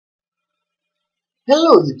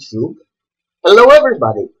Hello YouTube! Hello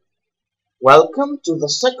everybody! Welcome to the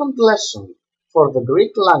second lesson for the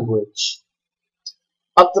Greek language.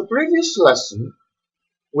 At the previous lesson,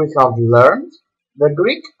 we have learned the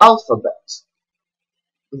Greek alphabet,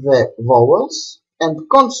 the vowels and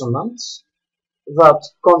consonants that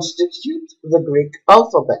constitute the Greek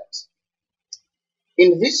alphabet.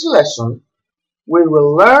 In this lesson, we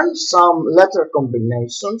will learn some letter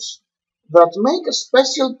combinations that make a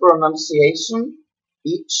special pronunciation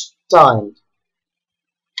each time.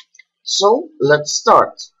 So let's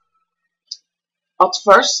start. At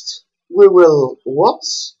first, we will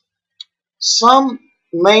watch some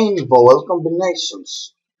main vowel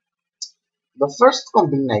combinations. The first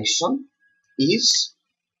combination is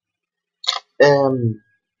the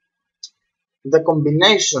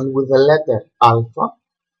combination with the letter alpha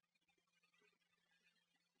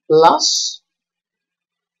plus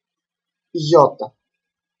iota.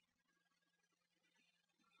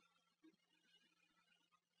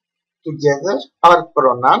 Together are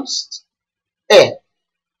pronounced E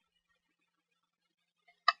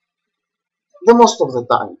the most of the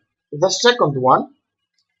time. The second one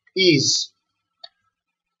is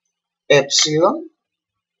epsilon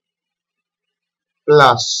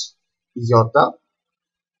plus iota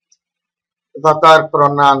that are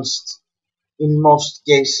pronounced in most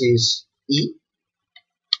cases E.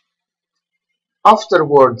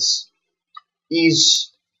 Afterwards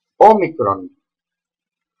is omicron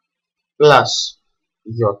plus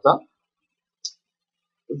iota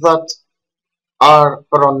that are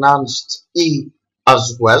pronounced E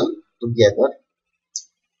as well together.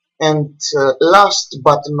 And last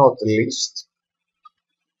but not least,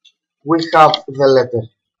 we have the letter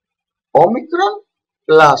omicron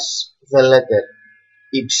plus the letter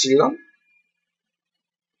epsilon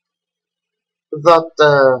that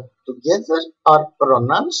together are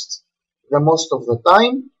pronounced the most of the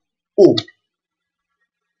time U.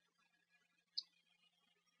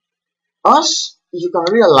 As you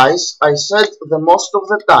can realize, I said the most of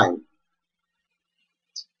the time.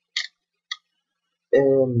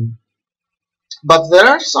 But there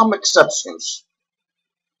are some exceptions.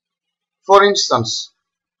 For instance,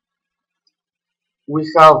 we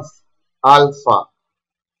have alpha,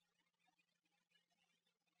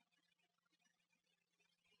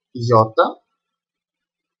 iota,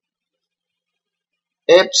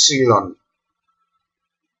 epsilon,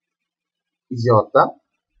 iota,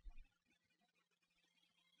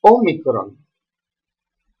 omicron,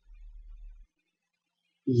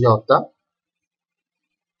 iota,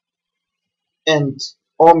 and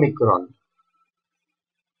omicron,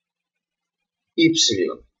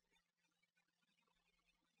 epsilon.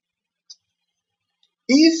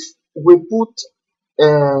 If we put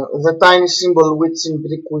the tiny symbol which in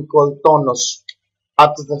Greek we call tonos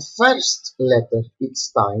at the first letter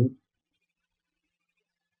each time,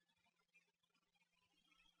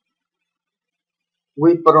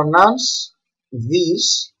 we pronounce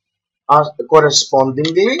these as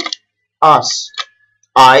correspondingly as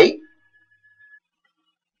I,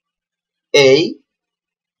 A,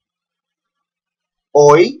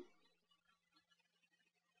 Oi,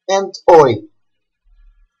 and Oi.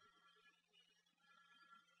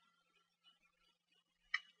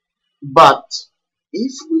 But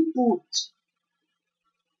if we put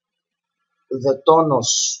the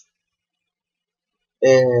tonos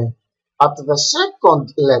at the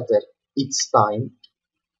second letter each time,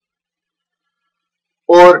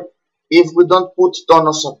 or if we don't put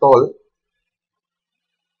tonos at all,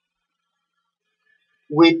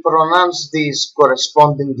 we pronounce these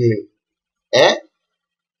correspondingly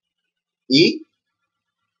E,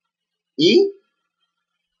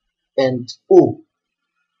 and U.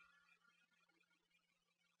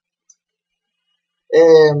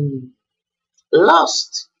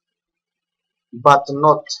 Last but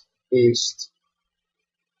not least,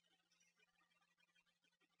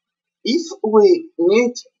 if we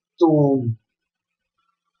need to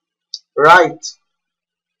write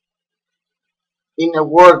in a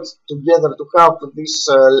word together to have these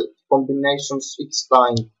combinations each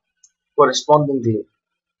time correspondingly,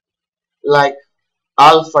 like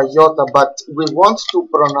alpha, iota, but we want to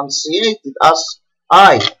pronunciate it as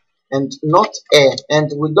I and not E, and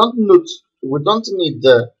we don't need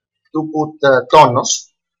to put tonos,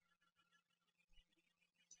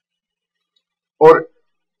 or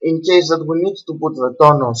in case that we need to put the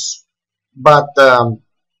tonos, but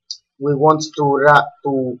we want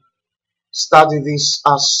to study this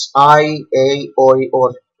as I, A, Oi,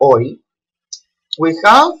 or Oi, we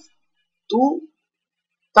have two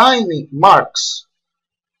tiny marks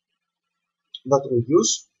that we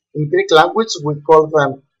use. In Greek language we call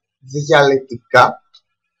them dialectica.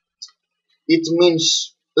 It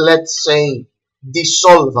means, let's say,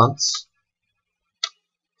 dissolvents.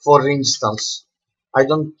 For instance, I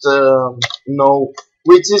don't know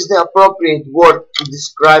which is the appropriate word to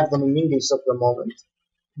describe them in English at the moment,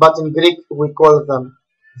 but in Greek we call them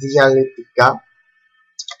dialectica,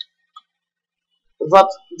 that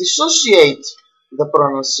dissociate the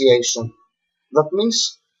pronunciation. That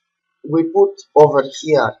means we put over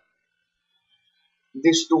here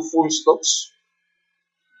these two full stops,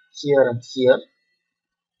 here and here,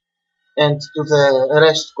 and to the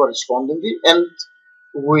rest correspondingly, and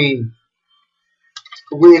we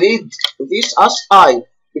read this as I,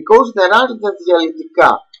 because there are the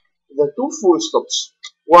dialectica, the two full stops,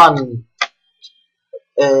 one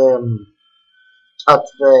at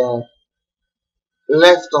the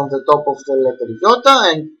left on the top of the letter iota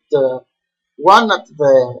and one at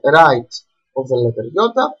the right of the letter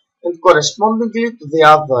iota, and correspondingly to the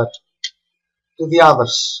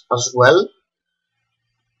others as well,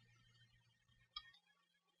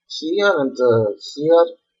 here and here.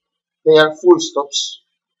 They are full stops,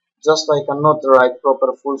 just I cannot write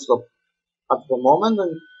proper full stop at the moment,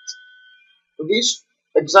 and this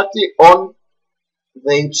exactly on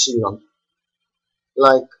the epsilon,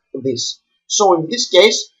 like this. So in this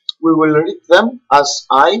case we will read them as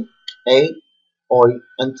I, A, Oi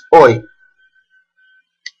and Oi.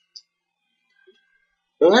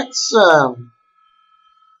 Let's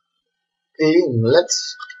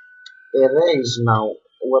let's erase now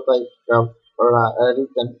what I have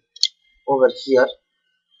written over here,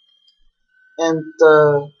 and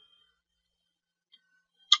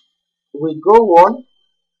we go on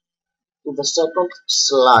to the second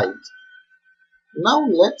slide. Now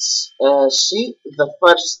let's see the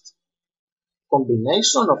first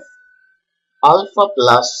combination of alpha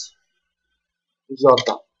plus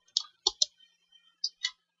iota.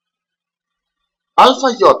 Alpha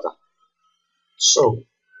iota. So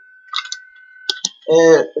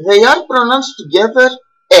they are pronounced together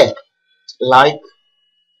E, like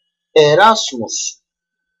Erasmus.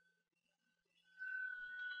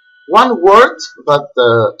 One word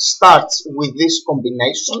that starts with this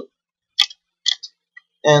combination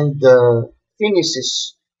and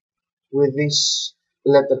finishes with this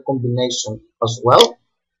letter combination as well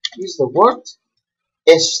is the word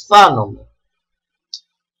αισθάνομαι.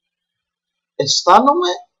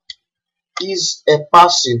 Αισθάνομαι is a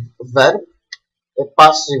passive verb, a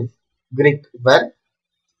passive Greek verb.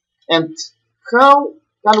 And how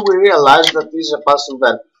can we realize that it is a passive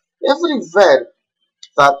verb? Every verb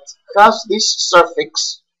that has this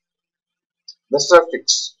suffix, the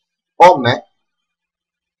suffix ome,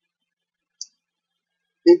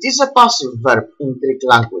 it is a passive verb in Greek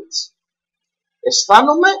language.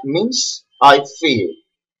 Αισθάνομαι means I feel.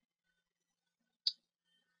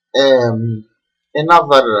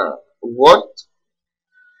 Another word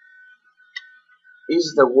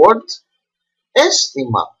is the word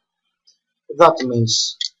αίσθημα. That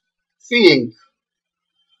means feeling.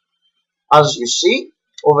 As you see,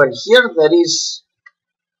 over here there is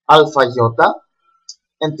alpha iota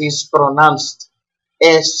and is pronounced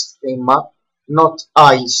αίσθημα, not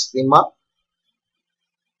aisthema,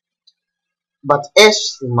 but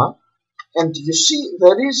αίσθημα, and you see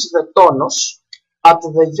there is the tonus at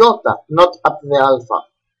the iota, not at the alpha.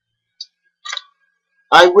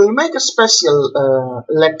 I will make a special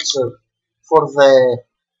lecture for the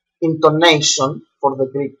intonation for the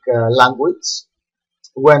Greek language.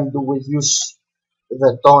 When do we use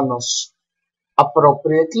the tonus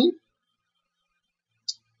appropriately?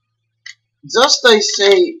 Just I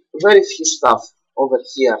say very few stuff over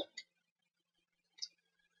here,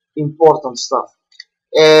 important stuff.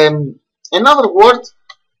 Another word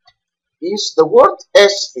is the word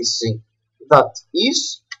aesthecy, that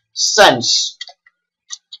is sense.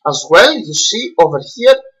 As well, you see over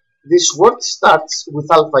here, this word starts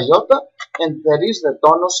with alpha iota and there is the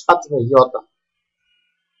tonus at the iota.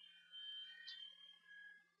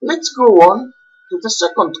 Let's go on to the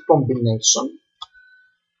second combination.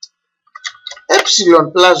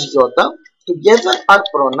 Epsilon plus iota together are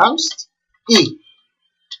pronounced E,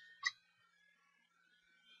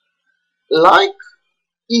 like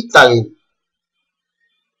Italy.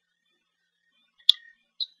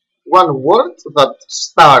 One word that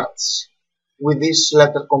starts with this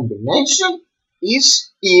letter combination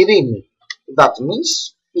is Irene. That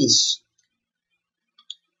means peace.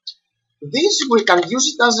 This we can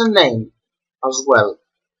use it as a name as well.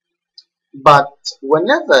 But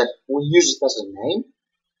whenever we use it as a name,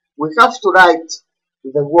 we have to write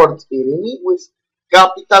the word Irene with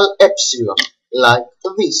capital Epsilon, like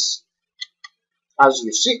this. As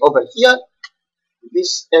you see over here,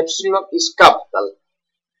 this epsilon is capital,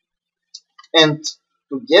 and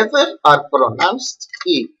together are pronounced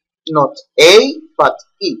E, not A but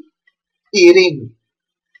E, Irin.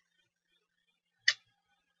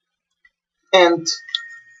 And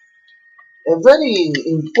a very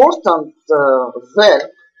important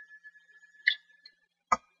verb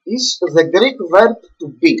is the Greek verb to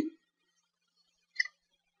be,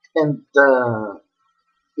 and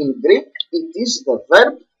in Greek it is the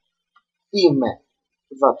verb είμαι,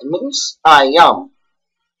 that means I am.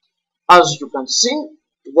 As you can see,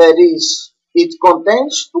 it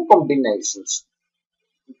contains two combinations,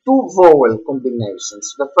 two vowel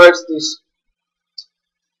combinations. The first is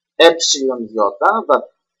epsilon iota,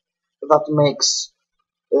 that makes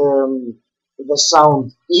the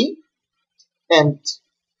sound E, and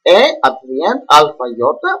E at the end, alpha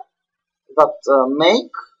iota, that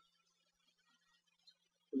make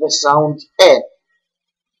the sound E.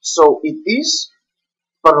 So it is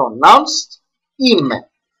pronounced είμαι.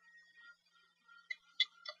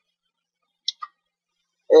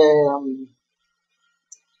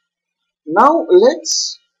 Now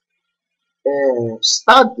let's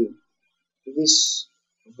study this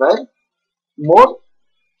verb more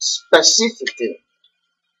specifically.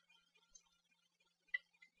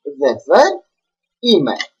 The verb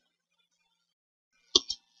είμαι.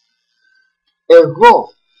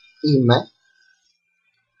 Εγώ είμαι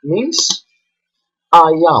means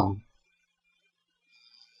I am.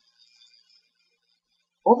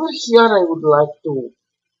 Over here I would like to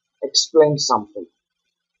explain something.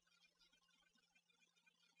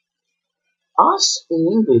 As in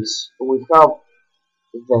English we have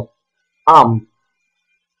the am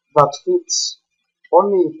that fits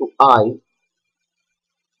only to I,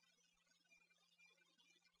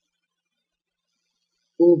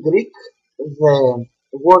 in Greek the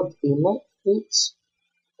word είμαι fits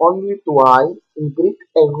only to I in Greek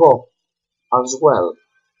εγώ as well.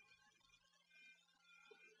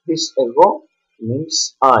 This εγώ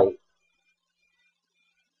means I.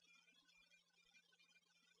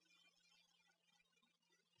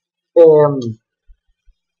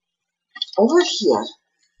 Over here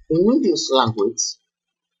in English language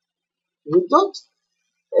we don't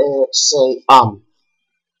say am,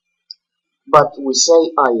 but we say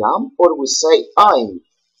I am or we say I'm.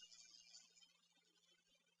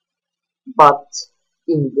 But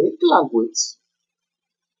in Greek language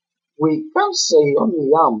we can say only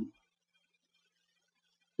am,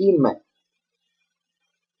 είμαι,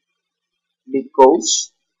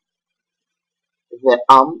 because the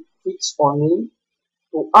am fits only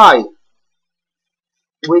to I.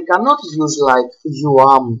 We cannot use like you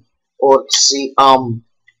am or she am.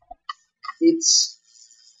 It's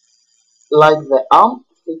like the am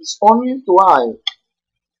fits only to I.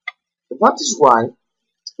 That is why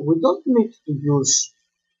we don't need to use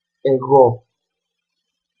εγώ,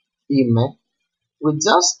 είμαι. We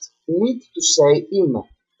just need to say είμαι,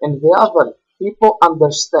 and the other people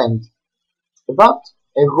understand that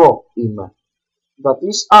εγώ είμαι. That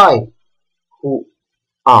is I who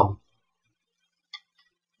am.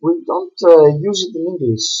 We don't use it in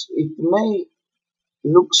English. It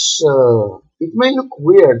may look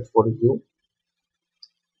weird for you,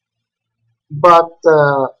 but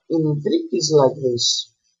in Greek it's like this.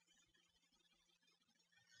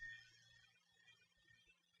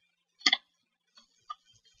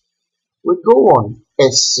 We go on.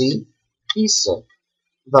 Εσύ είσαι.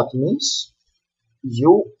 That means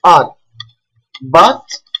you are. But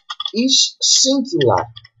is singular.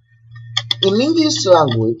 In English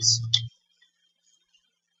language,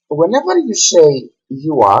 whenever you say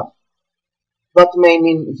you are, that may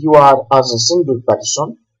mean you are as a single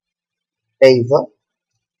person, either,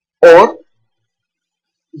 or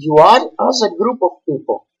you are as a group of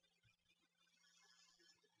people.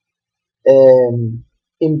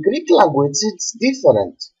 In Greek language, it's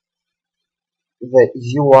different. The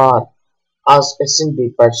you are as a single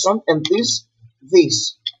person, and this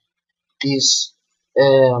is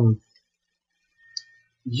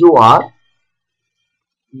you are,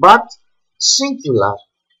 but singular,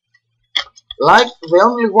 like the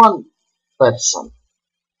only one person.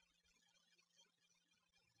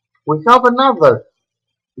 We have another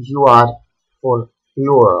you are for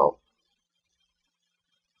plural.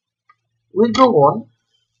 We go on.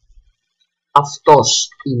 Αυτός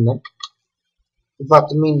είναι. That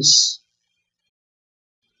means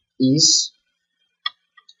is.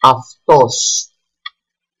 Αυτός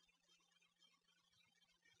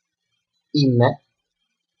είναι.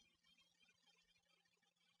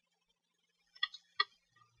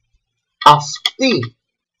 Αυτή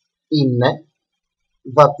είναι.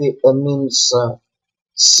 That means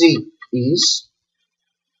she is.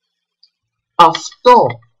 Αυτό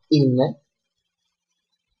είναι,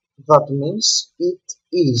 that means it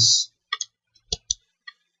is.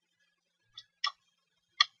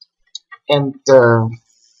 And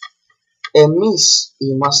εμείς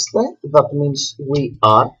είμαστε, that means we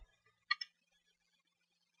are.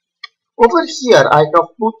 Over here I have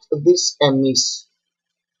put this εμείς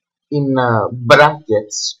in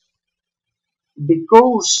brackets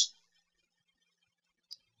because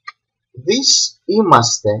this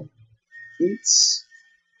είμαστε, it's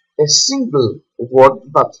a single word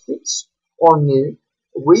that fits only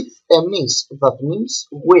with εμείς, that means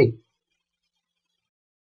we.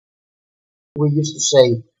 We used to say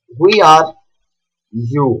we are,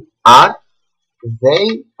 you are, they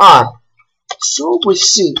are. So we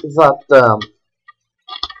see that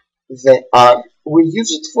they are, we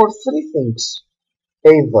use it for three things: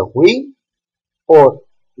 either we, or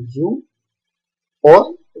you, or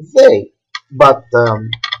they. But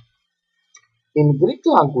in Greek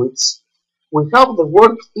language we have the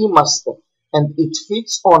word είμαστε, and it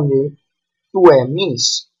fits only to εμείς.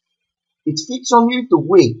 It fits only to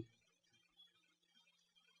we.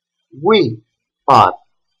 We are.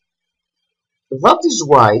 That is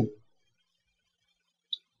why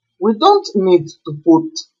we don't need to put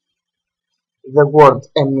the word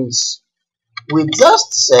εμείς. We just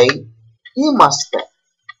say είμαστε.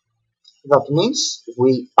 That means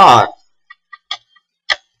we are.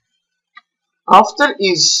 After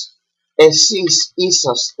is εσείς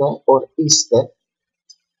είσαστε or είστε,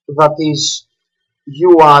 that is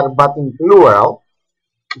you are but in plural.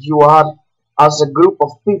 You are as a group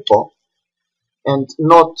of people and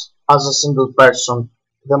not as a single person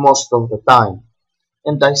the most of the time.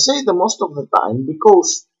 And I say the most of the time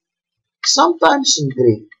because sometimes in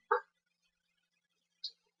Greek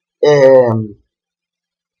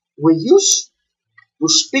we use to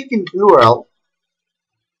speak in plural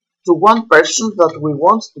to one person that we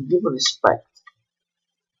want to give respect.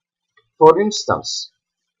 For instance,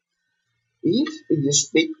 if you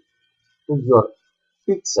speak to your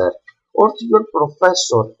teacher or to your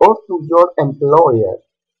professor or to your employer,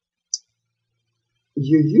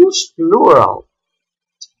 you use plural.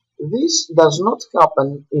 This does not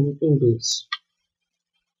happen in English.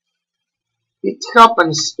 It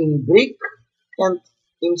happens in Greek and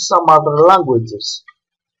in some other languages.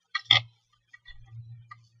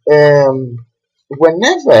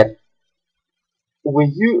 Whenever we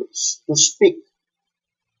use to speak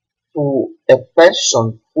to a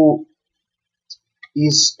person who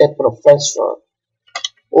is a professor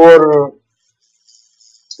or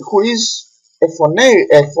who is a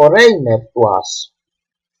foreigner to us,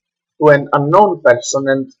 to an unknown person,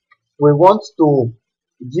 and we want to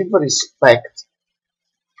give respect,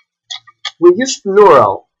 we use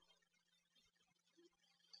plural.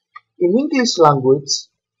 In English language,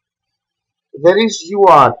 there is you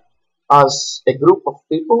are as a group of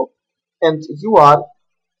people and you are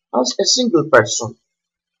as a single person.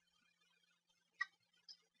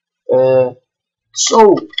 So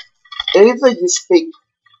either you speak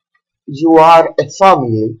you are a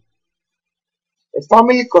family. A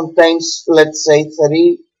family contains, let's say,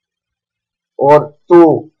 3 or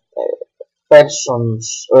 2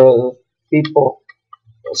 persons, people,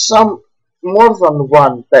 some more than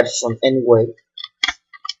one person anyway.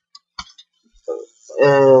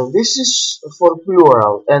 This is for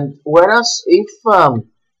plural, and whereas if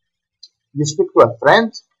you speak to a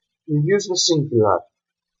friend, you use the singular.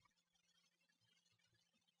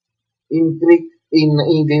 In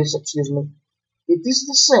English, excuse me, it is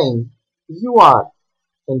the same. You are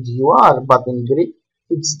and you are, but in Greek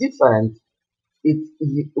it's different.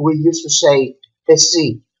 We used to say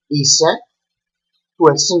εσύ είσαι to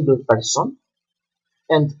a single person,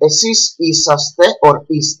 and εσείς είσαστε or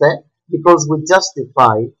είστε because we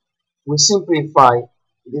simplify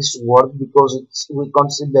this word because we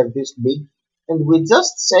consider this big, and we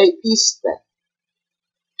just say είστε.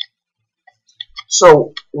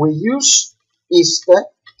 So we use είστε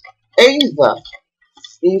either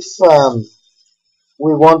if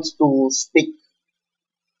we want to speak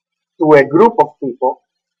to a group of people,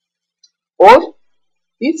 or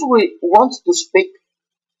if we want to speak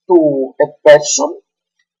to a person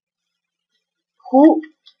who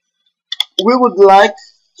we would like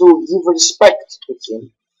to give respect to him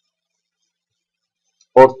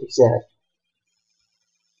or to her.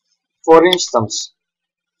 For instance,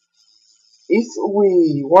 if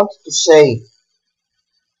we want to say,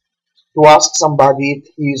 to ask somebody if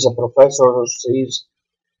he is a professor or she is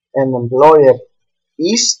an employer,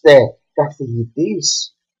 είστε καθηγητής?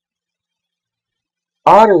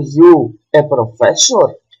 Are you a professor?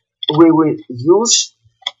 We will use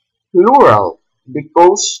plural.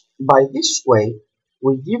 because by this way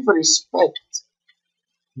we give respect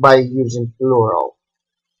by using plural.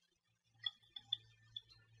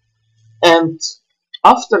 And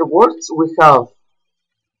afterwards we have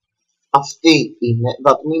αυτή είναι,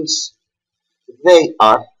 that means they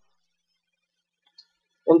are.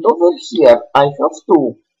 And over here I have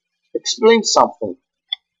to explain something.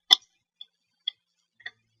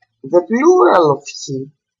 The plural of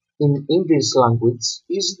he in English language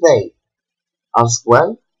is they, as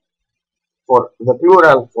well for the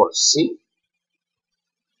plural for she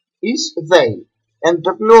is they, and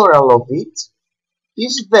the plural of it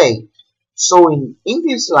is they. So in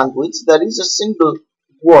English language there is a single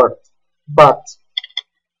word, but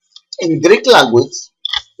in Greek language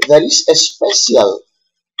there is a special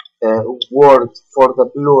word for the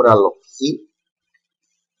plural of he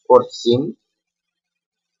or him,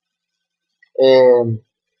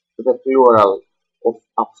 the plural of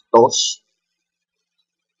αυτός.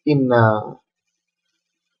 In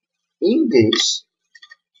English,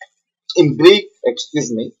 in Greek,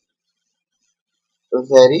 excuse me,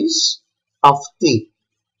 there is αυτή.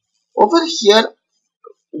 Over here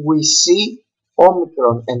we see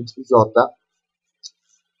omicron and iota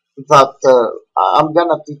that I'm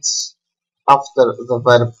gonna teach after the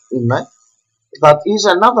verb είμαι. That is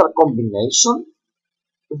another combination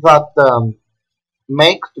that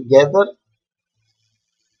make together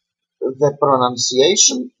the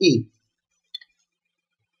pronunciation E.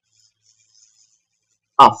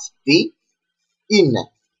 Αυτοί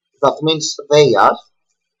είναι. That means they are,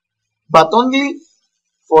 but only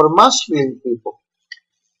for masculine people.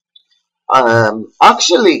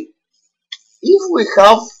 Actually, if we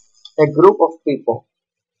have a group of people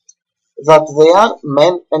that they are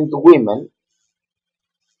men and women,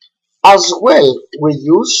 as well we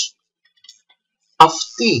use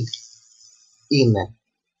αυτοί είναι,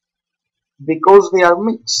 because they are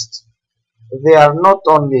mixed. They are not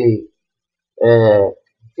only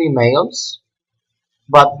females,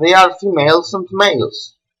 but they are females and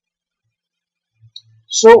males.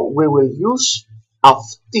 So we will use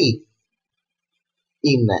αυτοί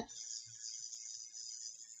είναι.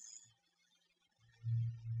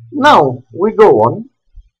 Now we go on.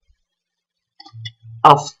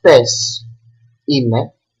 Αυτές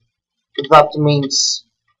είναι. That means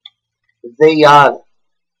they are,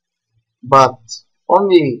 but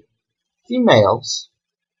only females.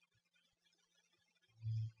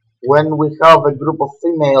 When we have a group of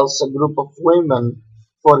females, a group of women,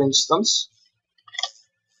 for instance,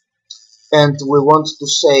 and we want to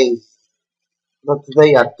say that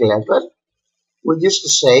they are clever, we used to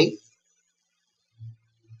say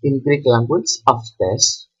in Greek language,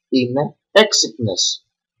 αυτές είναι έξυπνες,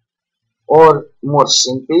 or more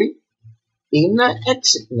simply, είναι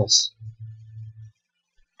έξυπνες,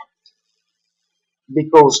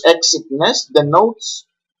 because έξυπνες denotes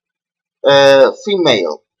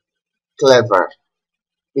female, clever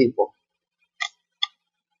people.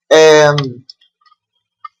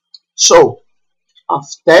 So,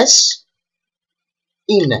 αυτές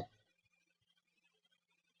είναι.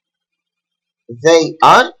 They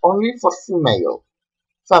are only for female,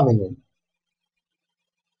 feminine.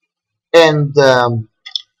 And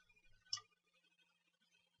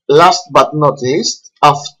last but not least,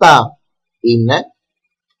 αυτά είναι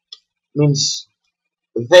means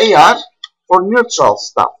they are for neutral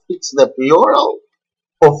stuff. It's the plural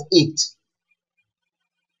of it.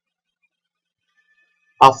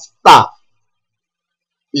 Αυτά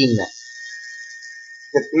είναι.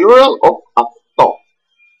 The plural of αυτό.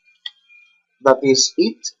 That is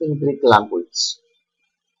it in Greek language.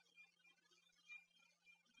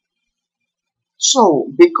 So,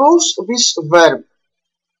 because this verb,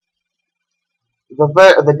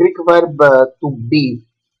 the Greek verb to be,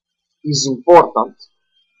 is important,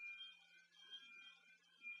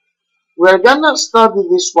 we're gonna study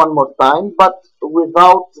this one more time, but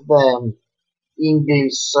without the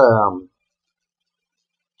English,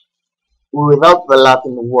 without the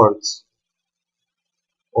Latin words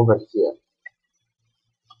over here.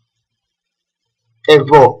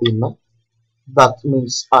 Εγώ είμαι, that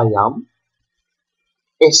means I am.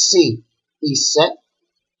 Εσύ είσαι,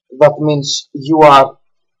 that means you are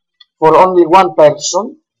for only one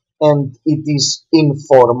person and it is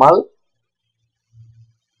informal.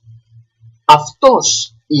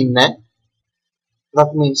 Αυτός είναι,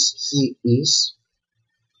 that means he is.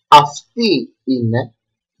 Αυτή είναι,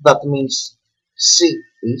 that means she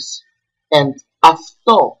is. And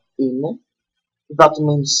αυτό είναι, that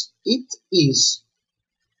means it is.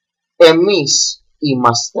 Εμείς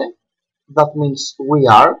είμαστε, that means we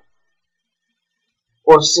are,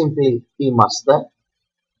 or simply είμαστε.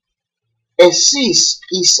 Εσείς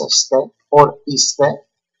είσαστε or είστε.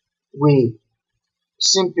 We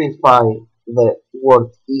simplify the word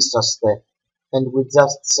είσαστε and we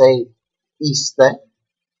just say είστε.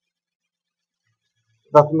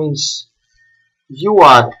 That means you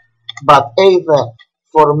are, but either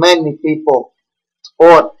for many people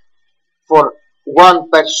or for one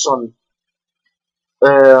person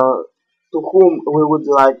to whom we would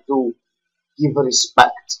like to give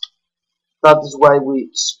respect. That is why we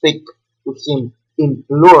speak to him in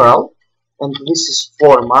plural, and this is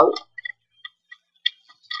formal.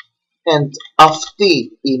 And αυτοί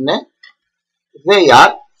είναι, they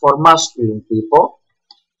are for masculine people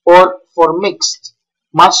or for mixed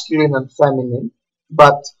masculine and feminine,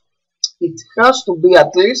 but it has to be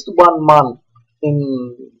at least one man in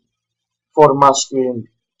for masculine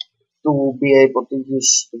to be able to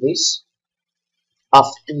use this.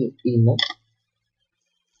 Αυτοί είναι.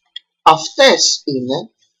 Αυτές είναι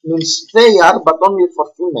means they are, but only for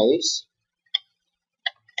females.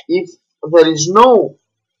 If there is no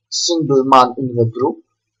single man in the group,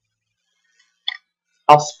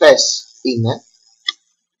 αυτές είναι.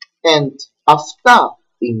 And αυτά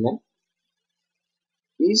είναι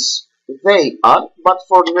is they are, but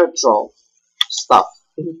for neutral stuff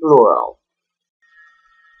in plural.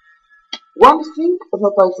 One thing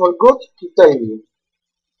that I forgot to tell you.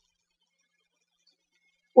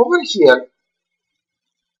 Over here,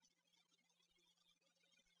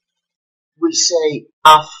 we say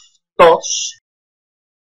αυτός,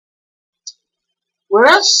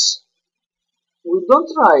 whereas we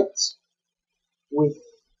don't write with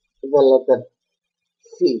the letter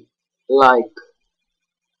Φ, like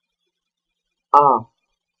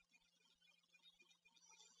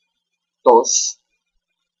αυτός,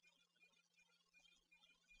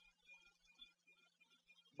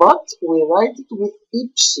 but we write it with Y,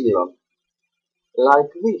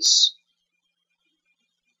 like this.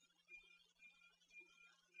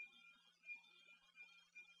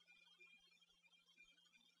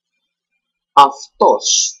 Αυτός.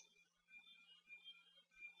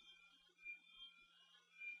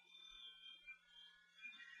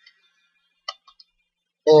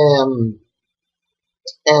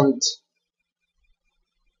 And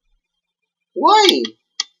why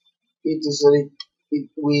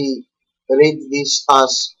we read this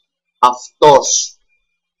as αυτός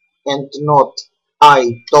and not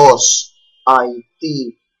αητός, αητή,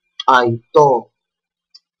 αητό,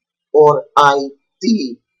 or αητή,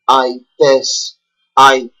 αητές,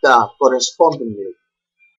 αητά correspondingly?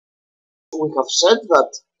 We have said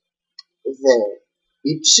that the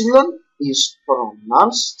Y is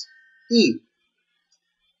pronounced E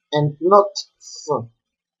and not F.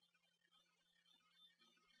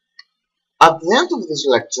 At the end of this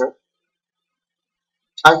lecture,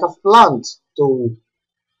 I have planned to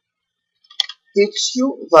teach you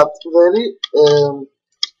that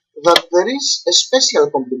there is a special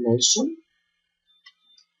combination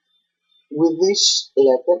with this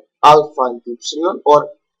letter alpha and epsilon, or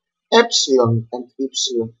epsilon and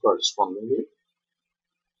epsilon correspondingly.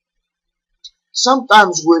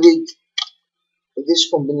 Sometimes we read this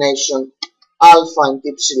combination alpha and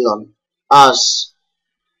epsilon as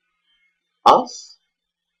of,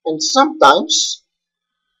 and sometimes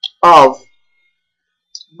of,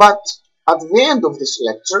 but at the end of this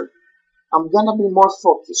lecture I'm gonna be more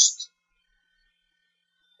focused,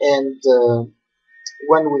 and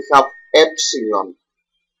when we have epsilon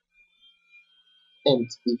and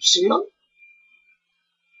epsilon,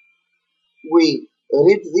 we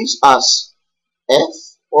read this as F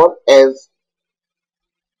or Ev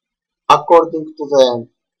according to the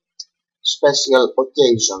special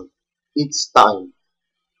occasion each time.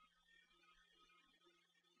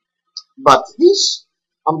 But this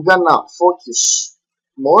I'm gonna focus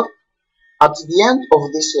more at the end of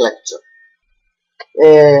this lecture.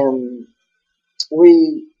 We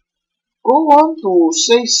go on to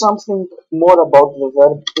say something more about the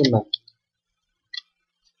verb είμαι.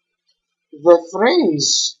 The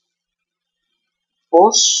phrase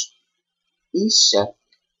πώς είσαι,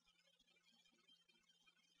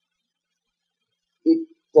 it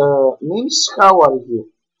means how are you,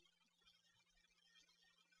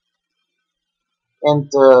 and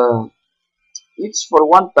it's for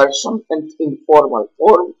one person and informal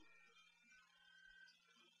form.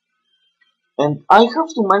 And I have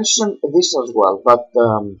to mention this as well, that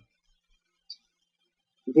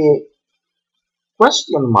the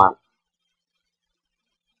question mark,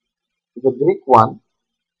 the Greek one,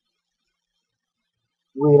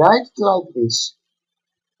 we write it like this,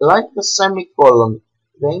 like the semicolon,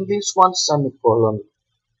 the English one semicolon,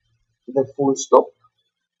 the full stop,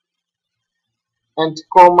 and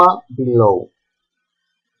comma below.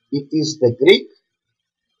 It is the Greek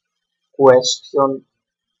question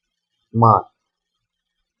mark.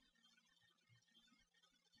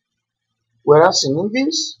 Whereas in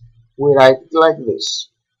English, we write it like this.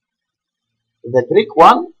 The Greek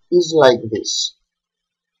one is like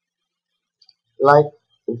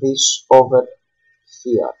this over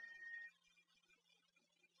here.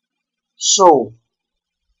 So,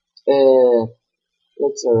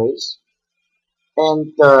 let's erase,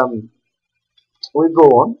 and we go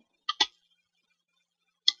on.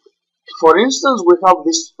 For instance, we have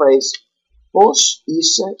this phrase, πώς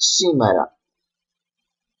είσαι σήμερα.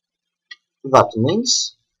 That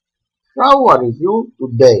means, how are you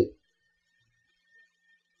today?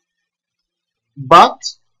 But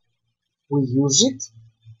we use it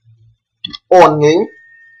only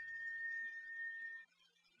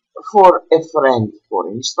for a friend, for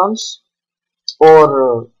instance,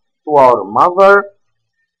 or to our mother.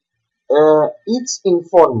 It's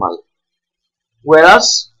informal. Whereas,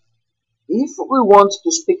 if we want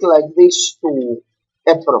to speak like this to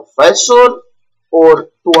a professor or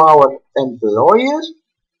to our employer,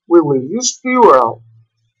 we will use plural.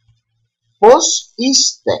 Πώς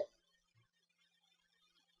είστε.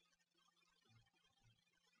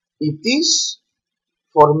 It is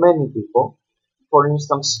for many people. For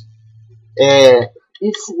instance,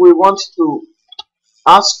 if we want to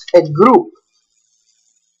ask a group,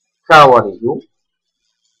 how are you?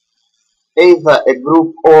 Either a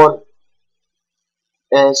group or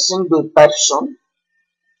a single person,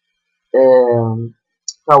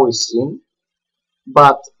 how is him?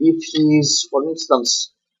 But if he is, for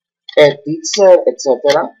instance, a teacher, etc.,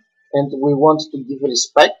 and we want to give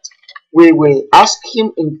respect, we will ask him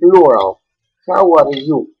in plural. How are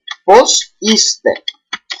you? Πώς είστε.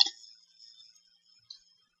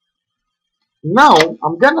 Now,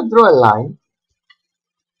 I'm gonna draw a line.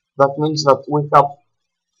 That means that we have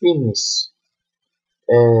finished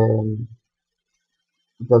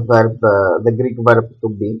the Greek verb to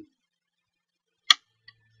be.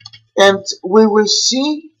 And we will see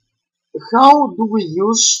how do we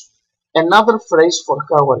use another phrase for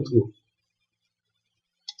how are you.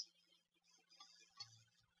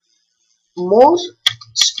 More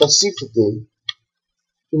specifically,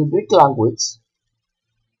 in Greek language,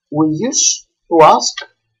 we use to ask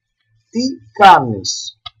τι κάνεις,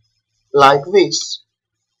 like this.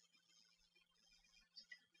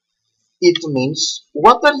 It means,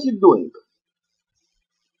 what are you doing?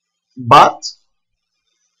 But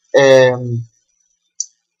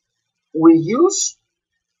we use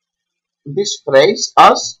this phrase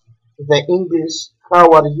as the English how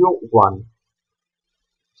are you one.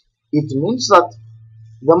 It means that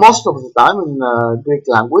the most of the time in Greek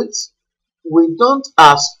language, we don't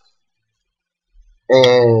ask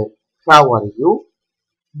how are you,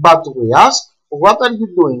 but we ask what are you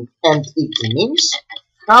doing, and it means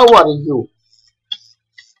how are you.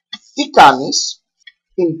 Τι κάνεις,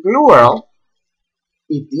 in plural,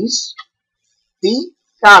 it is τι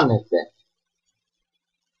κάνετε.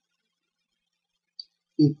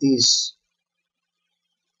 It is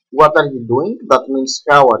what are you doing, that means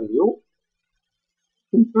how are you,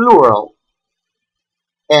 in plural,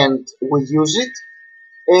 and we use it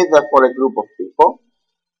either for a group of people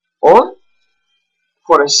or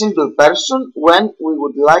for a single person when we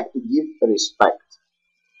would like to give respect.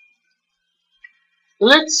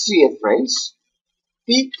 Let's see a phrase.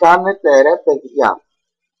 Τι κάνετε ρε παιδιά?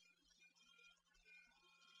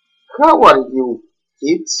 How are you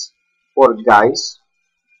kids or guys?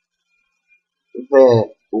 The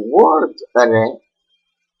word re,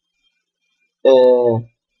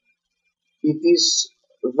 it is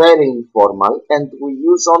very informal and we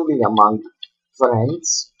use only among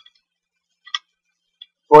friends.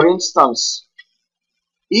 For instance,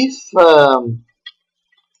 if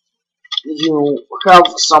you have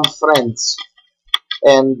some friends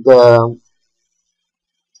and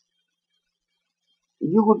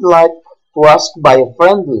you would like to ask by a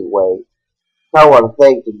friendly way, how are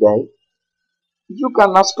they today? You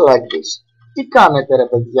can ask like this. Τι κάνετε ρε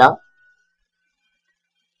παιδιά?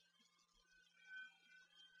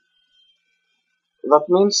 That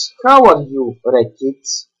means, how are you re kids?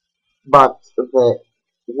 But the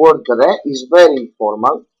word re is very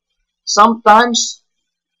informal. Sometimes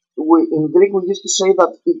in Greek we used to say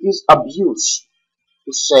that it is abuse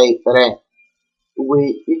to say re.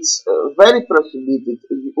 It's very prohibited.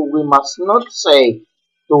 We must not say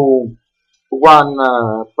to one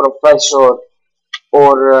professor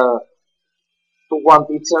or to one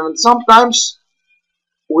teacher, and sometimes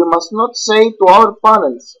we must not say to our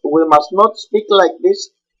parents. We must not speak like this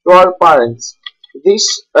to our parents. This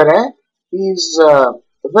re is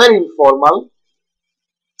very informal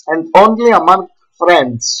and only among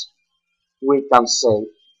friends we can say.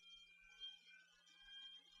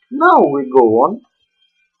 Now we go on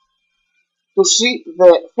to see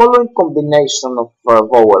the following combination of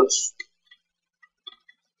vowels,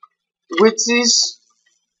 which is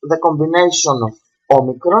the combination of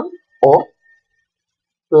omicron O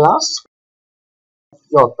plus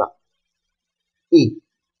iota E.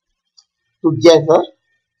 Together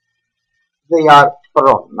they are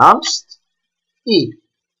pronounced E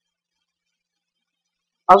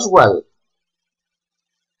as well.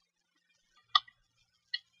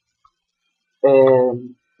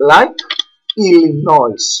 Like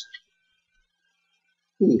Illinois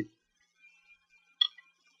E.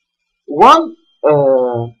 One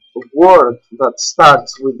word that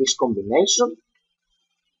starts with this combination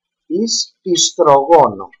is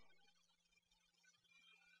estrogono.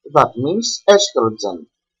 That means estrogen.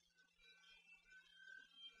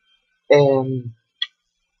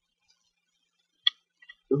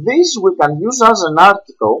 This we can use as an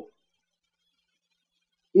article.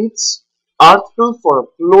 It's article for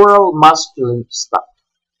plural masculine stuff,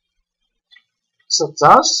 such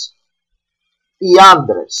as οι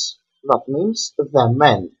άντρες. That means the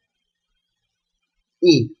men.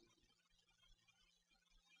 E.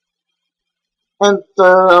 And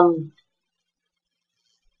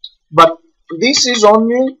but this is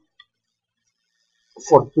only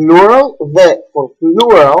for plural, for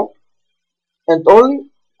plural, and only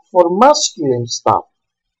for masculine stuff.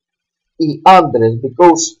 Οι άντρες,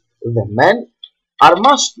 because the men are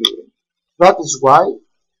masculine. That is why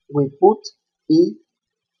we put E.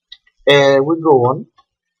 We go on.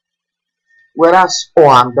 Whereas ο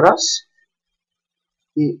άντρας,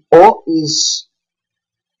 the O is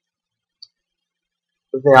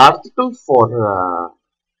the article for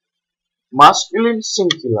masculine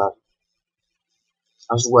singular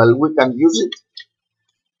as well. We can use it,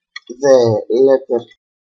 the letter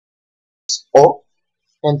O,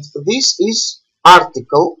 and this is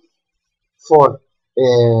article for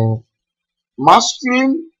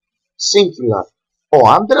masculine singular. Ο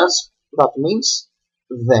άντρας, that means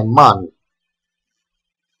the man.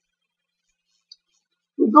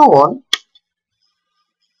 We go on.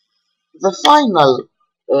 The final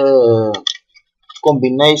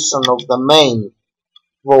combination of the main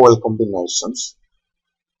vowel combinations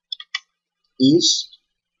is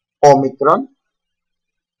omicron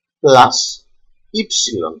plus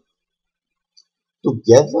epsilon.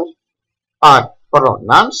 Together are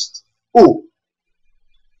pronounced U.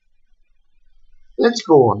 Let's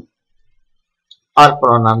go on. Are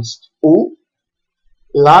pronounced U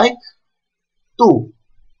like two.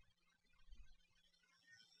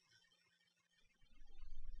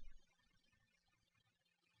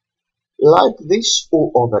 Like this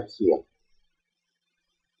U over here.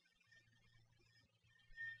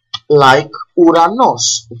 Like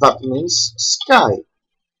uranos, that means sky.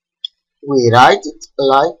 We write it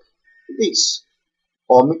like this.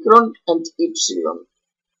 Omicron and epsilon.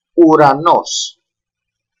 Uranos.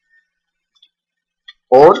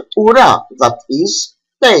 Or ura, that is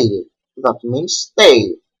tail. That means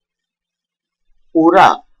tail. Ura.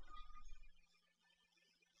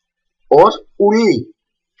 Or uli,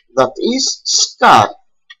 that is scar.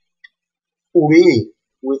 Uli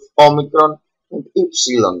with omicron and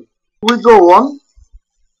epsilon. We go on,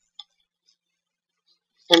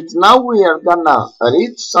 and now we are gonna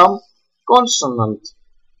read some consonant.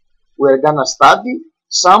 We are gonna study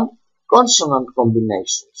some consonant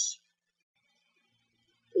combinations.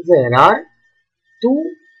 There are two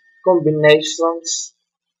combinations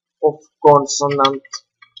of consonant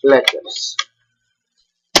letters.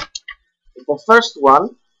 The first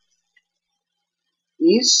one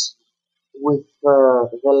is with the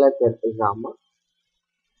letter gamma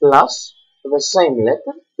plus the same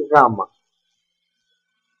letter gamma,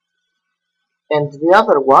 and the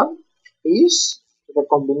other one is the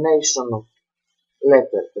combination of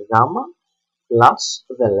letter gamma plus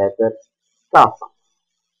the letter kappa.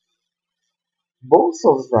 Both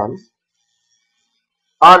of them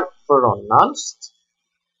are pronounced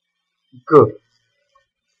G.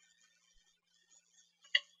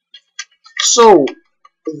 So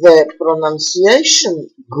the pronunciation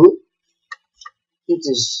G, it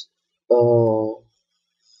is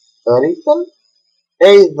written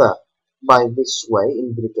either by this way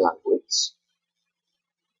in Greek language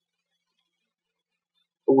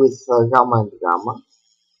with gamma and gamma,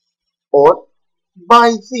 or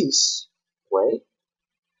by this way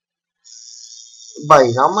by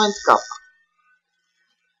gamma and kappa.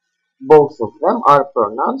 Both of them are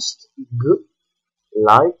pronounced G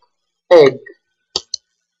like egg.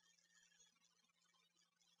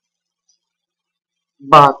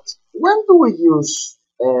 But when do we use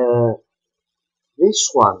this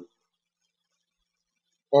one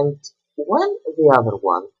and when the other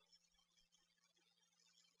one?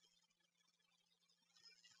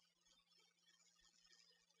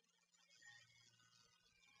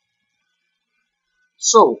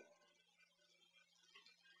 So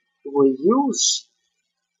we use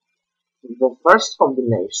the first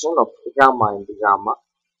combination of gamma and gamma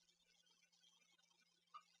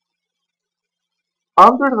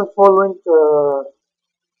under the following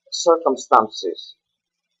circumstances.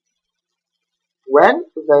 When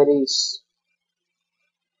there is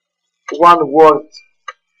one word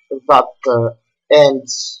that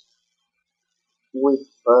ends with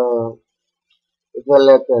the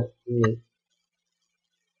letter N,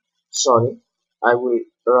 sorry, I will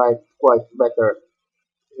write quite better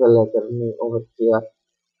the letter N over here.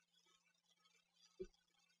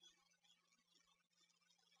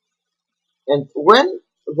 And when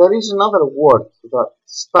there is another word that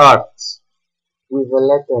starts with the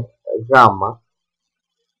letter gamma,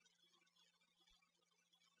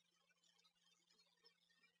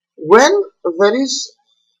 when there is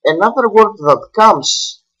another word that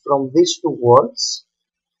comes from these two words,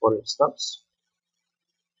 for instance,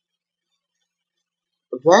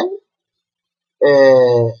 then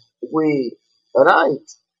we write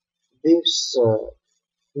this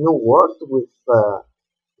new word with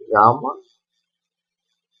gamma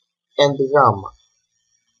and gamma.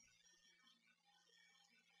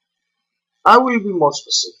 I will be more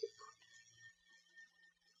specific.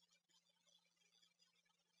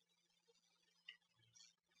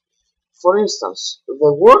 For instance,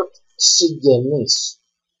 the word sυγγενής,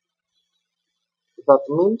 that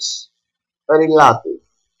means relative.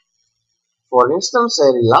 For instance,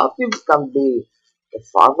 a relative can be a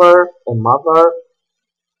father, a mother,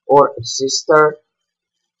 or a sister,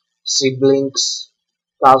 siblings,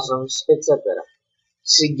 cousins, etc.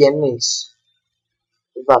 Sυγγενής,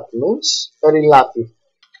 that means a relative.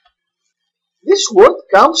 This word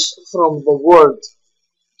comes from the word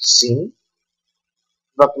syn,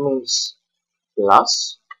 that means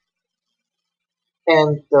plus,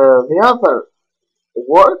 and the other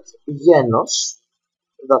word genos,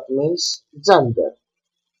 that means gender.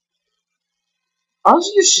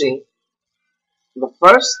 As you see, the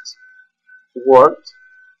first word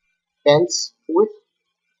ends with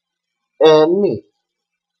ni,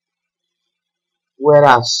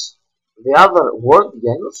 whereas the other word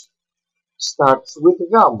genus starts with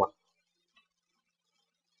gamma.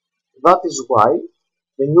 That is why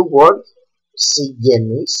the new word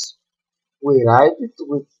sυγγενής, we write it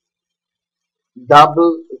with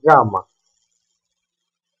double gamma.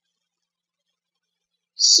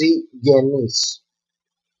 Sυγγενής.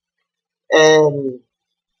 And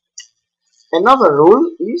another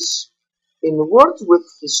rule is in words with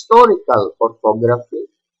historical orthography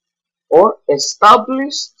or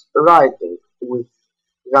established writing with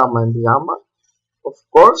gamma and gamma, of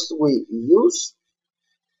course we use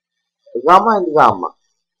gamma and gamma,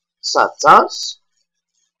 such as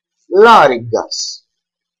larynx,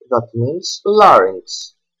 that means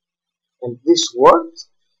larynx, and this word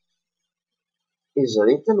is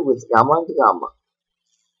written with gamma and gamma.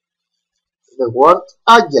 The word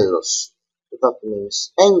angelos, that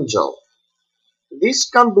means angel. This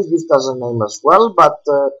can be used as a name as well, but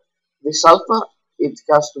this alpha, it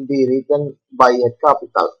has to be written by a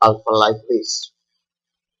capital alpha like this.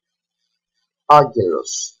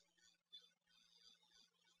 Angelos.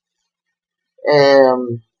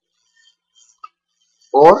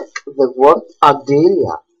 Or the word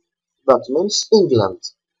Anglia, that means England.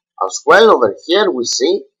 As well, over here we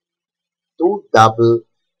see two double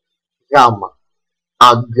gamma,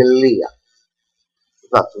 Anglia,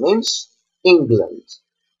 that means England.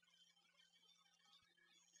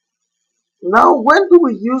 Now, when do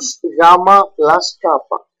we use gamma plus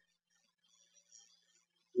kappa?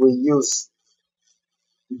 We use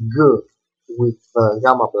g with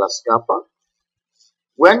gamma plus kappa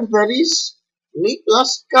when there is ni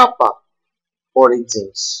plus kappa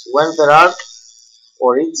origins, when there are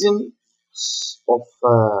origins of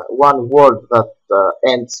one word that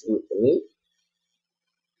ends with ni,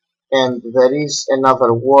 and there is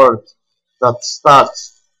another word that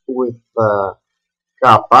starts with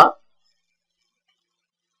kappa.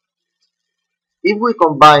 If we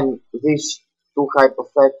combine these two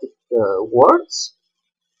hypothetical words,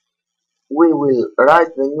 we will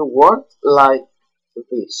write the new word like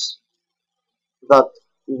this, that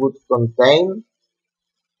would contain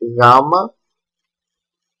gamma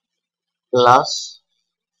plus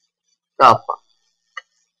kappa.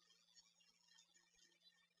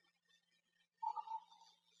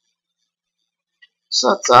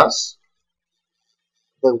 such as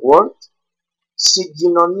the word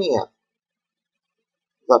siginonia,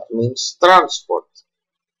 that means transport,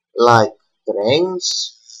 like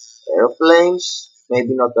trains, aeroplanes,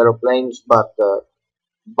 maybe not aeroplanes, but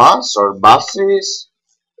bus or buses,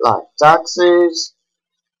 like taxis,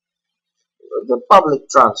 the public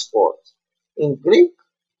transport. In Greek,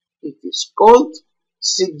 it is called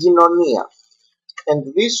siginonia,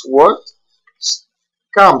 and this word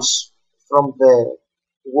comes from the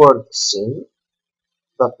word sin,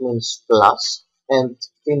 that means plus, and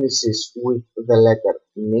finishes with the letter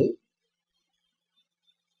ni,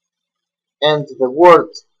 and the word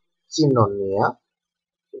kinonia,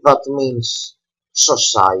 that means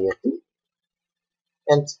society,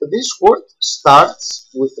 and this word starts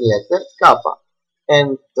with letter kappa,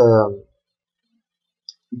 and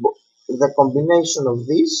the combination of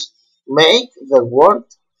these make the word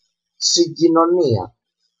siginonia,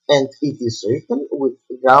 and it is written with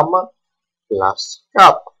gamma plus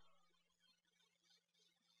kappa.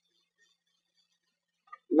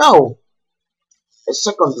 Now, a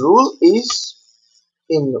second rule is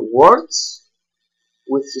in words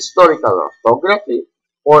with historical orthography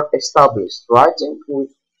or established writing with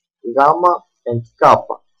gamma and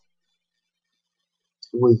kappa.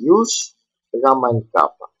 We use gamma and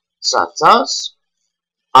kappa, such as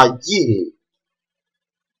agiri,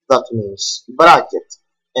 that means bracket,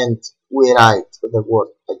 and we write the word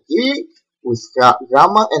agiri with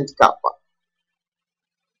gamma and kappa,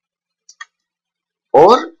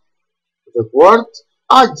 or the word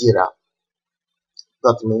agira,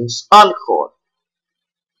 that means alcohol,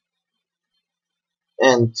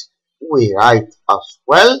 and we write as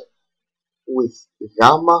well with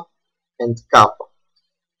gamma and kappa.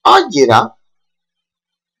 Agira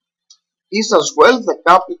is as well the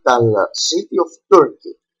capital city of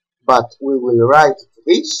Turkey, but we will write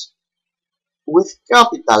this with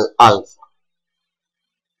capital alpha,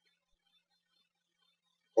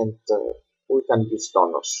 and we can use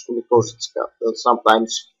tonos because it's capital.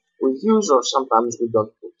 Sometimes we use or sometimes we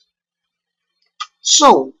don't put.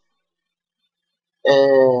 So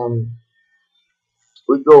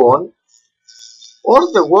we go on,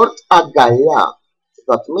 or the word agaya,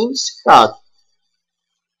 that means hug.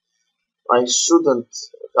 I shouldn't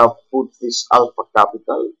have put this alpha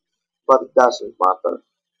capital, but it doesn't matter.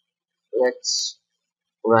 Let's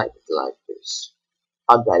write it like this.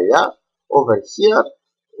 Agaya. Over here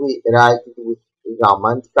we write it with gamma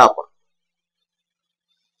and kappa.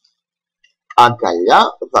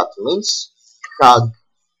 Agaya, that means hug.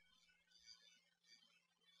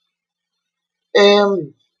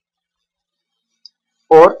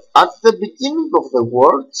 Or at the beginning of the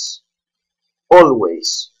words,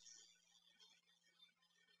 always.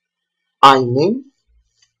 I mean,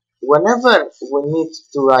 whenever we need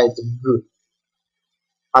to write good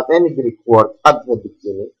at any Greek word at the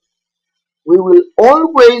beginning, we will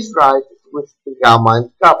always write it with gamma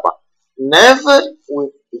and kappa, never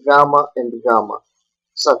with gamma and gamma,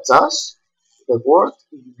 such as the word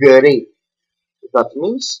gray, that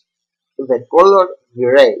means the color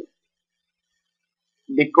gray,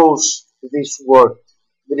 because this word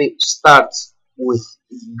gray starts with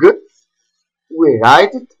g, we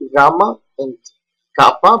write it gamma and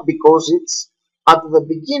kappa because it's at the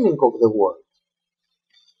beginning of the word.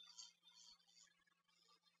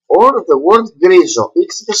 Or the word grigio,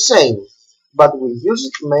 it's the same, but we use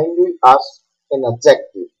it mainly as an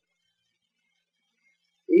adjective.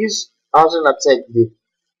 Is as an adjective,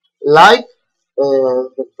 like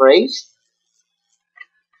the phrase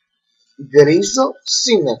grigio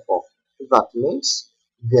sinefo, that means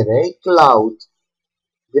gray cloud.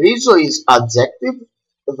 Grigio is adjective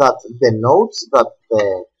that denotes that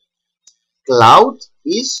the cloud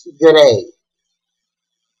is gray.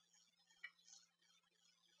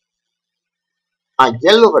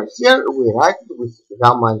 Again over here we write with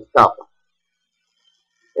gamma and kappa.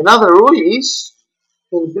 Another rule is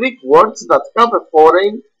in Greek words that have a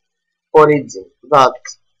foreign origin, that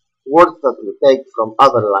words that we take from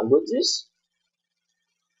other languages,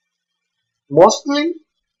 mostly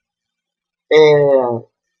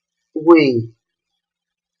we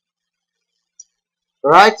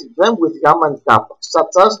write them with gamma and kappa,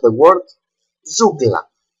 such as the word zugla,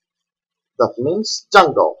 that means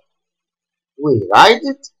jungle. We write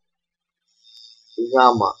it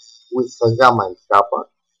gamma with gamma and kappa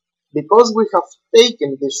because we have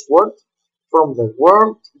taken this word from the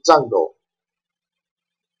word jungle.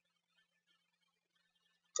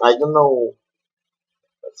 I don't know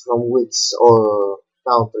from which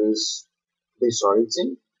country is this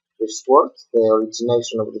origin, this word, the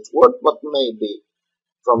origination of this word, but maybe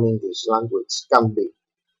from English language can be.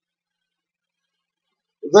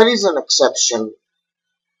 There is an exception,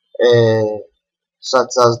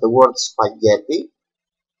 such as the word spaghetti.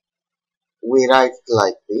 We write it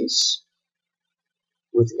like this,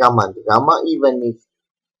 with gamma and gamma, even if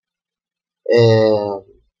uh,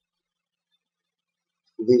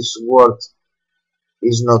 this word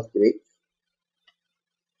is not Greek.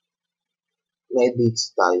 Maybe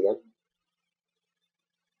it's Italian.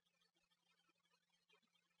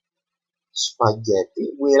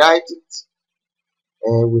 Spaghetti. We write it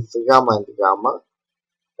with gamma and gamma,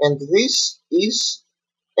 and this is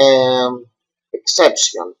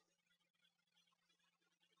exception.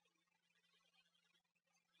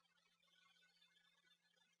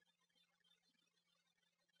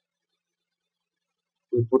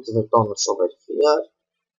 We put the tones over here.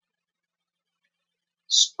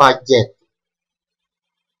 Spaghetti.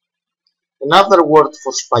 Another word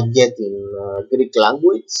for spaghetti in Greek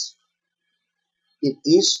language, it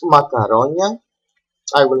is makaronia.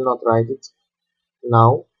 I will not write it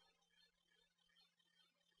now.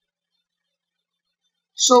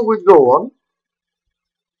 So we go on.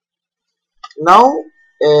 Now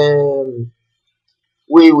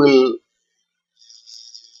we will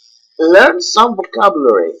learn some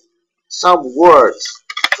vocabulary, some words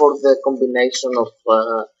for the combination of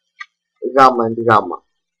gamma and gamma.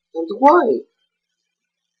 And why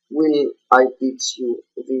will I teach you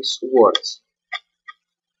these words?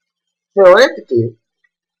 Theoretically,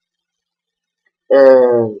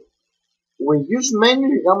 uh, we use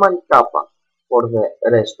mainly gamma and kappa for the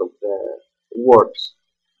rest of the words.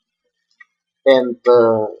 And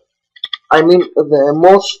I mean the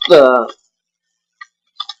most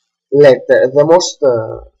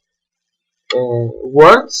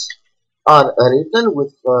words are written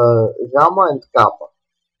with gamma and kappa.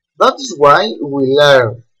 That is why we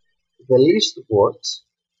learn the least words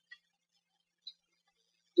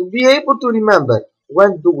to be able to remember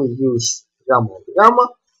when do we use gamma and gamma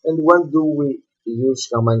and when do we use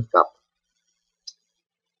gamma and kappa.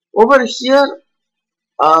 Over here,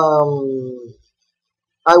 I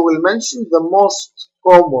will mention the most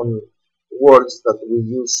common words that we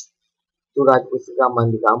use to write with gamma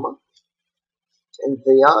and gamma, and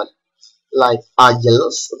they are like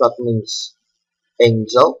angelos, that means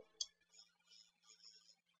angel,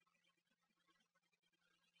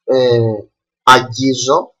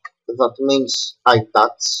 agizo, that means I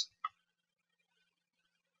touch,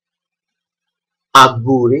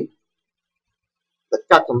 aguri, the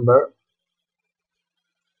cucumber,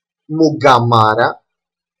 mugamara,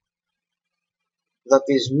 that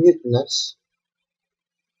is muteness,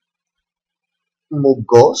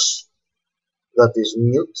 mugos, that is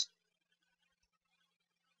mute,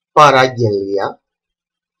 paragelia,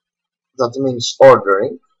 that means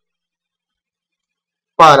ordering,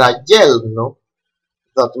 paragelno,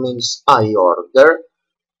 that means I order,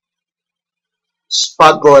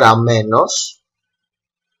 spagoramenos,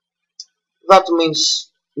 that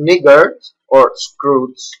means niggard or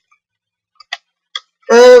Scrooge.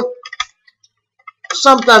 Uh,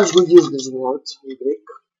 Sometimes we use this word in Greek.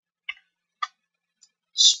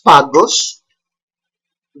 Spagos,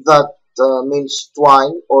 that means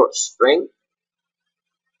twine or string.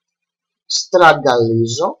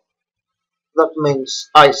 Stragalizo, that means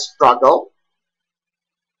I struggle.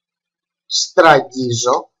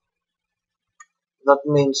 Stragizo, that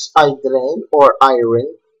means I drain or I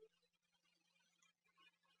ring.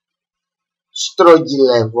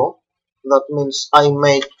 Strogilevo, that means I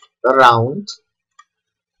make round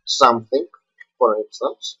something, for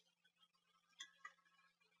instance.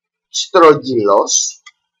 Strogilos,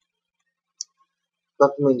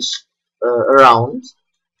 that means round.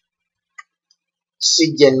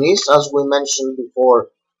 Sigenis, as we mentioned before,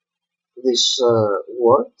 this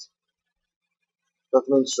word, that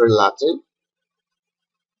means relative.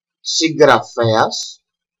 Sigrapheas,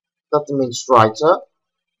 that means writer.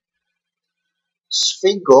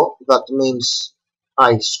 Sfigo, that means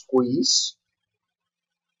I squeeze.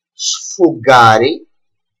 Sfugari,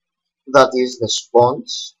 that is the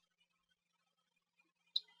sponge.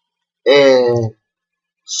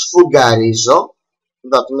 Sfugarizo,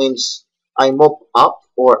 that means I mop up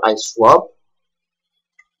or I swab.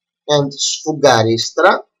 And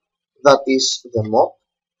sfugaristra, that is the mop.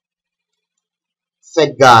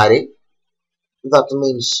 Fegari, that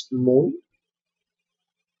means moon.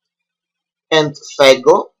 And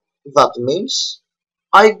fego, that means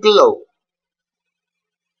I glow.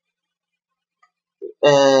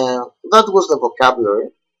 That was the vocabulary.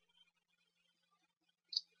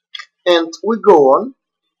 And we go on.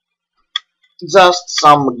 Just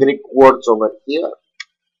some Greek words over here.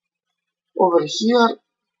 Over here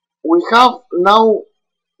we have now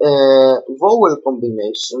vowel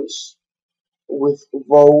combinations with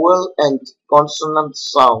vowel and consonant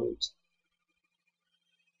sound.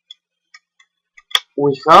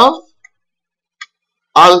 We have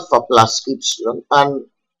alpha plus epsilon, and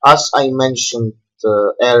as I mentioned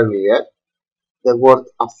earlier, the word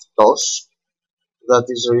aftos, that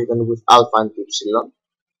is written with alpha and epsilon,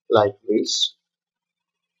 like this,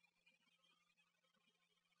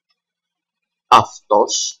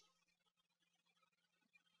 aftos,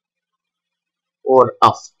 or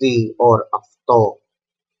afti, or afto,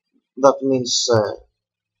 that means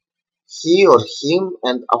he or him,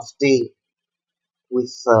 and afti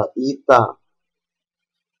with eta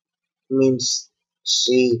means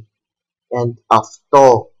she, and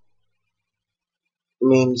afto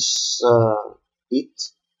means it,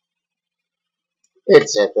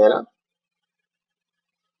 etc.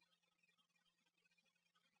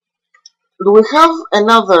 We have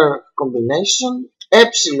another combination,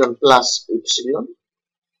 epsilon plus epsilon.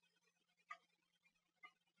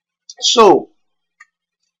 So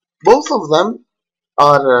both of them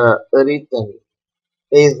are written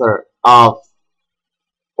either of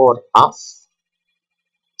or af,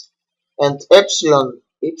 and epsilon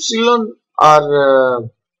are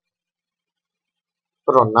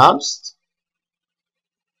pronounced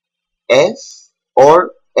f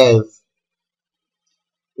or ev.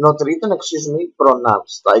 Not written, excuse me,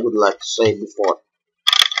 pronounced, I would like to say before.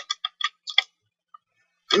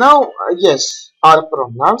 Now, yes, are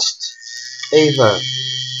pronounced either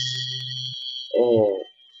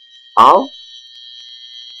av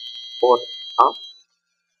or af,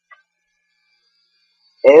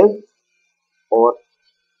 ev or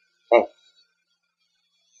f.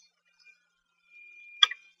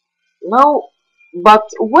 Now, but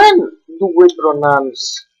when do we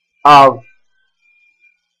pronounce av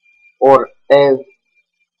or ev,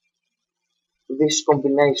 these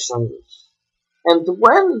combinations? And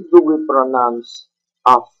when do we pronounce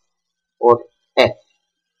af or f?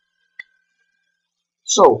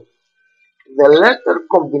 So, the letter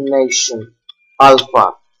combination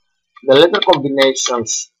alpha, the letter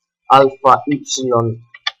combinations alpha epsilon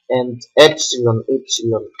and epsilon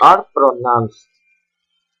epsilon are pronounced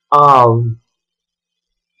av,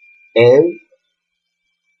 ev,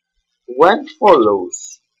 when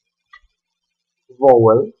follows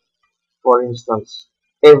vowel, for instance,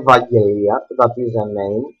 Evangelia, that is a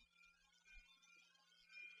name.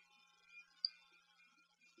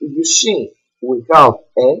 You see, we have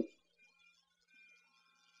a,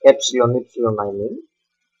 epsilon, epsilon, I mean,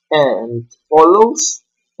 and follows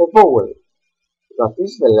a vowel, that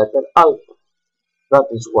is the letter alpha. That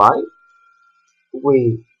is why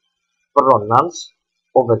we pronounce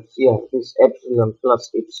over here this epsilon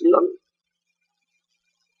plus epsilon,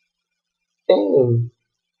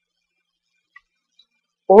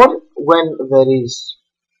 or when there is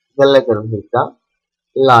the letter beta,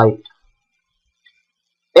 like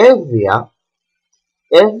Evia.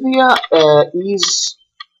 Evia is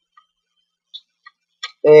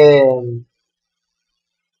um,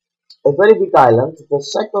 a very big island, the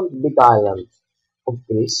second big island of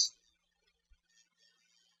Greece,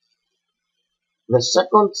 the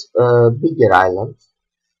second bigger island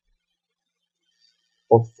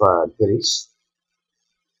of Greece,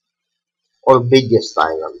 or biggest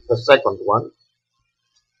island, the second one.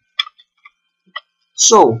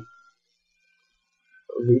 So,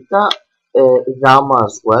 Vita, Gamma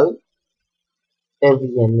as well,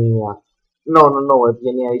 Eugenia. No,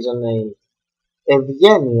 Eugenia is a name.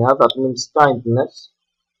 Eugenia, that means kindness.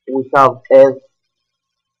 We have Ev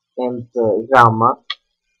and Gamma.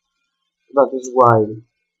 That is why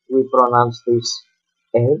we pronounce this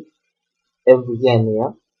Ev,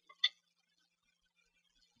 Eugenia.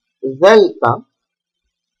 Delta,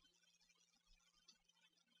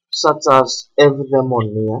 such as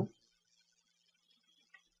Evdemonia,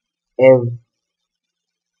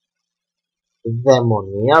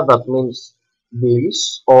 Evdemonia, that means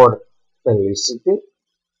bliss or felicity.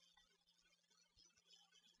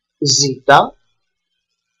 Zeta,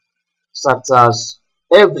 such as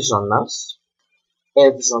Evzonas,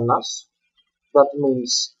 Evzonas, that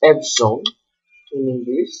means Evzon in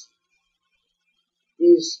English,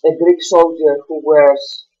 is a Greek soldier who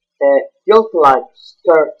wears a kilt-like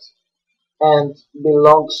skirt and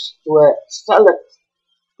belongs to a select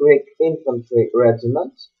Greek infantry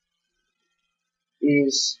regiment,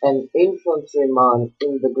 is an infantryman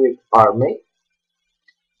in the Greek army.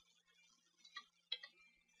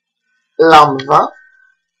 Lambda,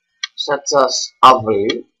 such as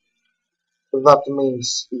Avli, that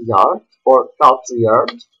means yard or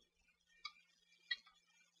courtyard.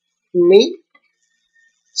 Me,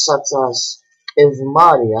 such as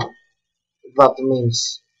Evmaria, that means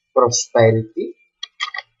prosperity,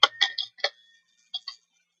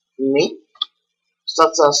 ni,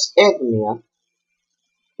 such as Evnia,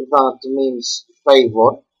 that means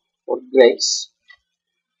favor or grace,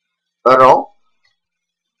 ro,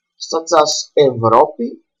 such as Evropi,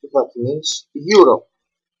 that means Europe,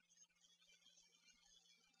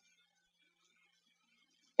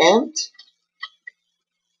 and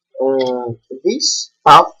this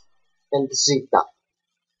taf and zeta.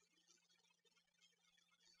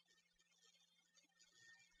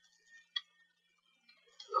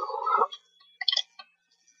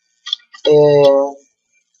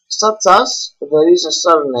 Such as there is a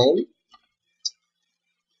surname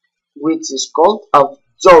which is called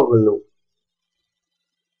Avjoglu.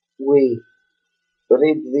 We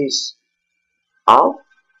read this out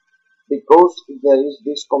because there is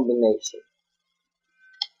this combination.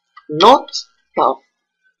 Not taf,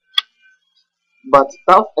 but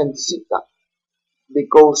taf and zeta,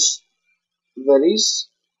 because there is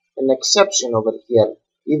an exception over here.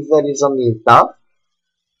 If there is only taf,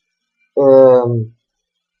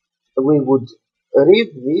 we would read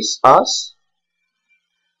this as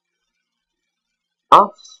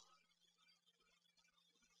af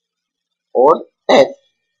or f.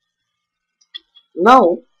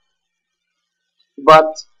 Now,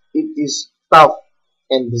 but it is taf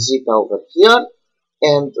and zeta over here,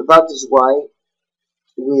 and that is why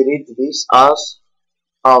we read this as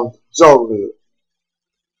Avjoglu.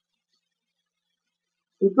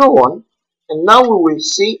 We go on, and now we will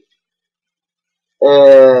see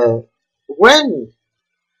when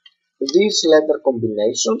these letter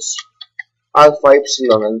combinations alpha,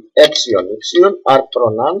 epsilon, and epsilon, epsilon are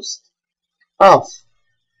pronounced af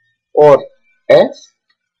or f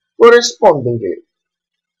correspondingly.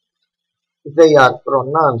 They are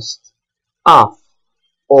pronounced af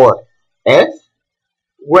or f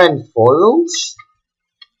when follows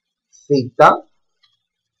theta,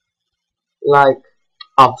 like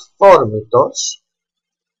αυθόρμητος,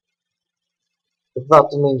 that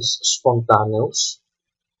means spontaneous,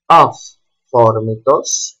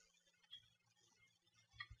 αυθόρμητος,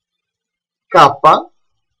 kappa,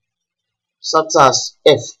 such as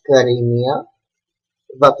ευκρίνεια,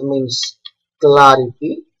 that means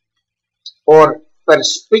clarity or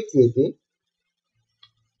perspicuity,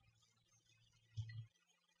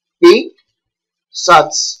 p,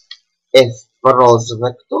 such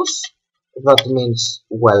ευπρόσδεκτος, that means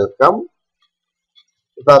welcome,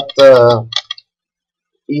 that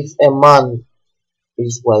if a man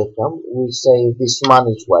is welcome, we say this man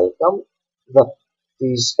is welcome, that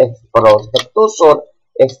is ευπρόσδεκτος, or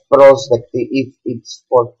ευπρόσδεκτη if it's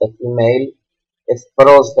for a female,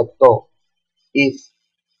 ευπρόσδεκτο if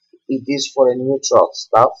it is for a neutral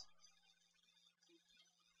stuff.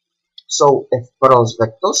 So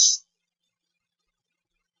ευπρόσδεκτος.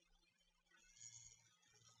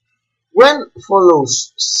 When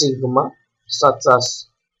follows sigma, such as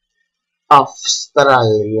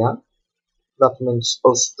Australia, that means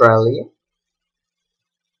Australia,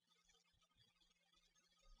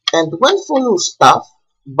 and when follows taf,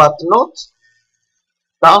 but not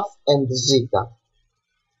taf and zeta,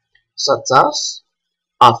 such as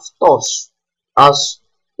αυτός, as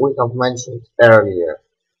we have mentioned earlier.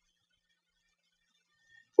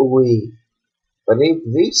 We read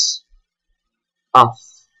this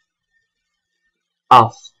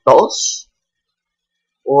αυτός,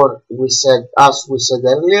 or as we said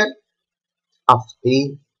earlier,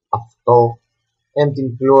 αυτή, αυτό, and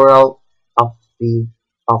in plural, αυτοί,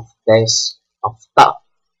 αυτές, αυτά.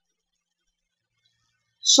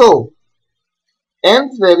 So, and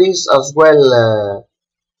there is as well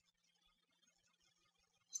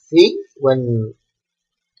thi when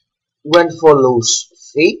follows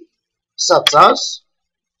thi, such as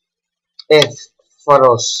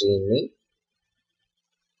ευπροσύνη,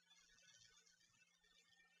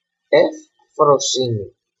 ευπροσύνη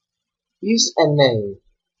is a name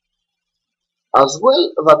as well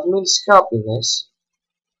that means happiness,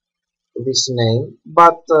 this name,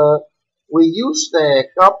 but we use the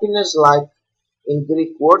happiness like in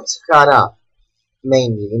Greek words chara,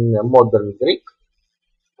 mainly in modern Greek.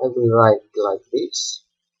 I will write like this,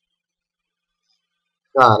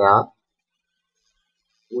 chara,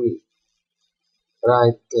 we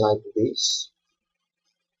write like this,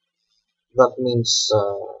 that means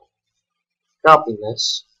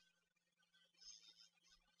happiness,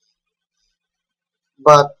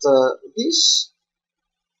 but this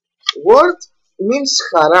word means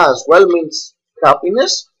chara as well, means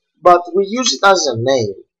happiness, but we use it as a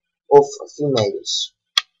name of females.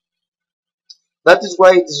 That is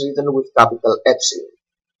why it is written with capital epsilon.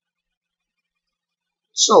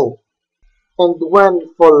 So, and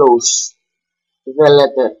when follows the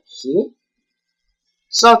letter he,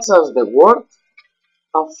 such as the word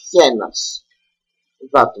Afyenas,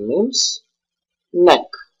 that means neck.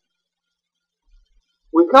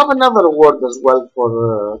 We have another word as well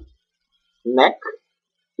for neck.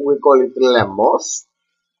 We call it lemos,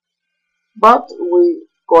 but we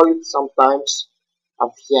call it sometimes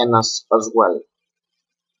Afyenas as well.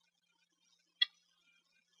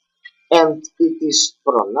 And it is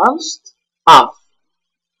pronounced af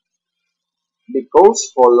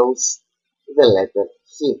because follows the letter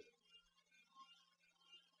he.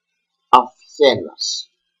 Afyenas.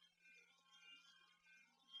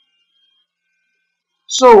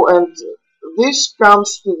 So, and this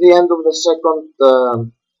comes to the end of the second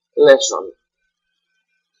lesson.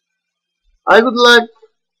 I would like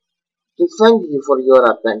to thank you for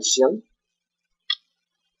your attention.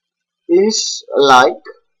 Please like,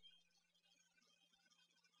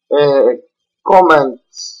 uh, comment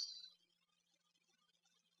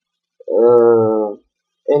uh,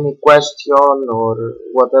 any question or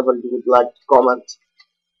whatever you would like to comment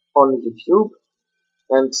on YouTube,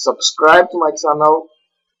 and subscribe to my channel,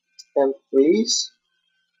 and please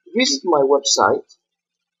visit my website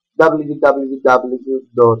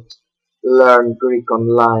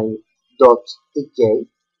www.learngreekonline.tk.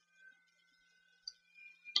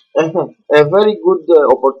 A very good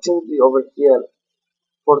opportunity over here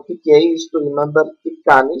for TK is to remember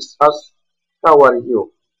Tikanis as how are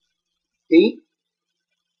you? T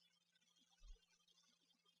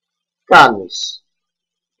Canis.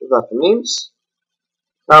 That means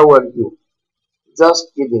how are you?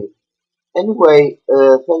 Just kidding. Anyway,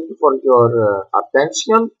 thank you for your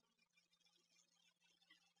attention,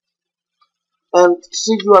 and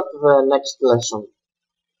see you at the next lesson.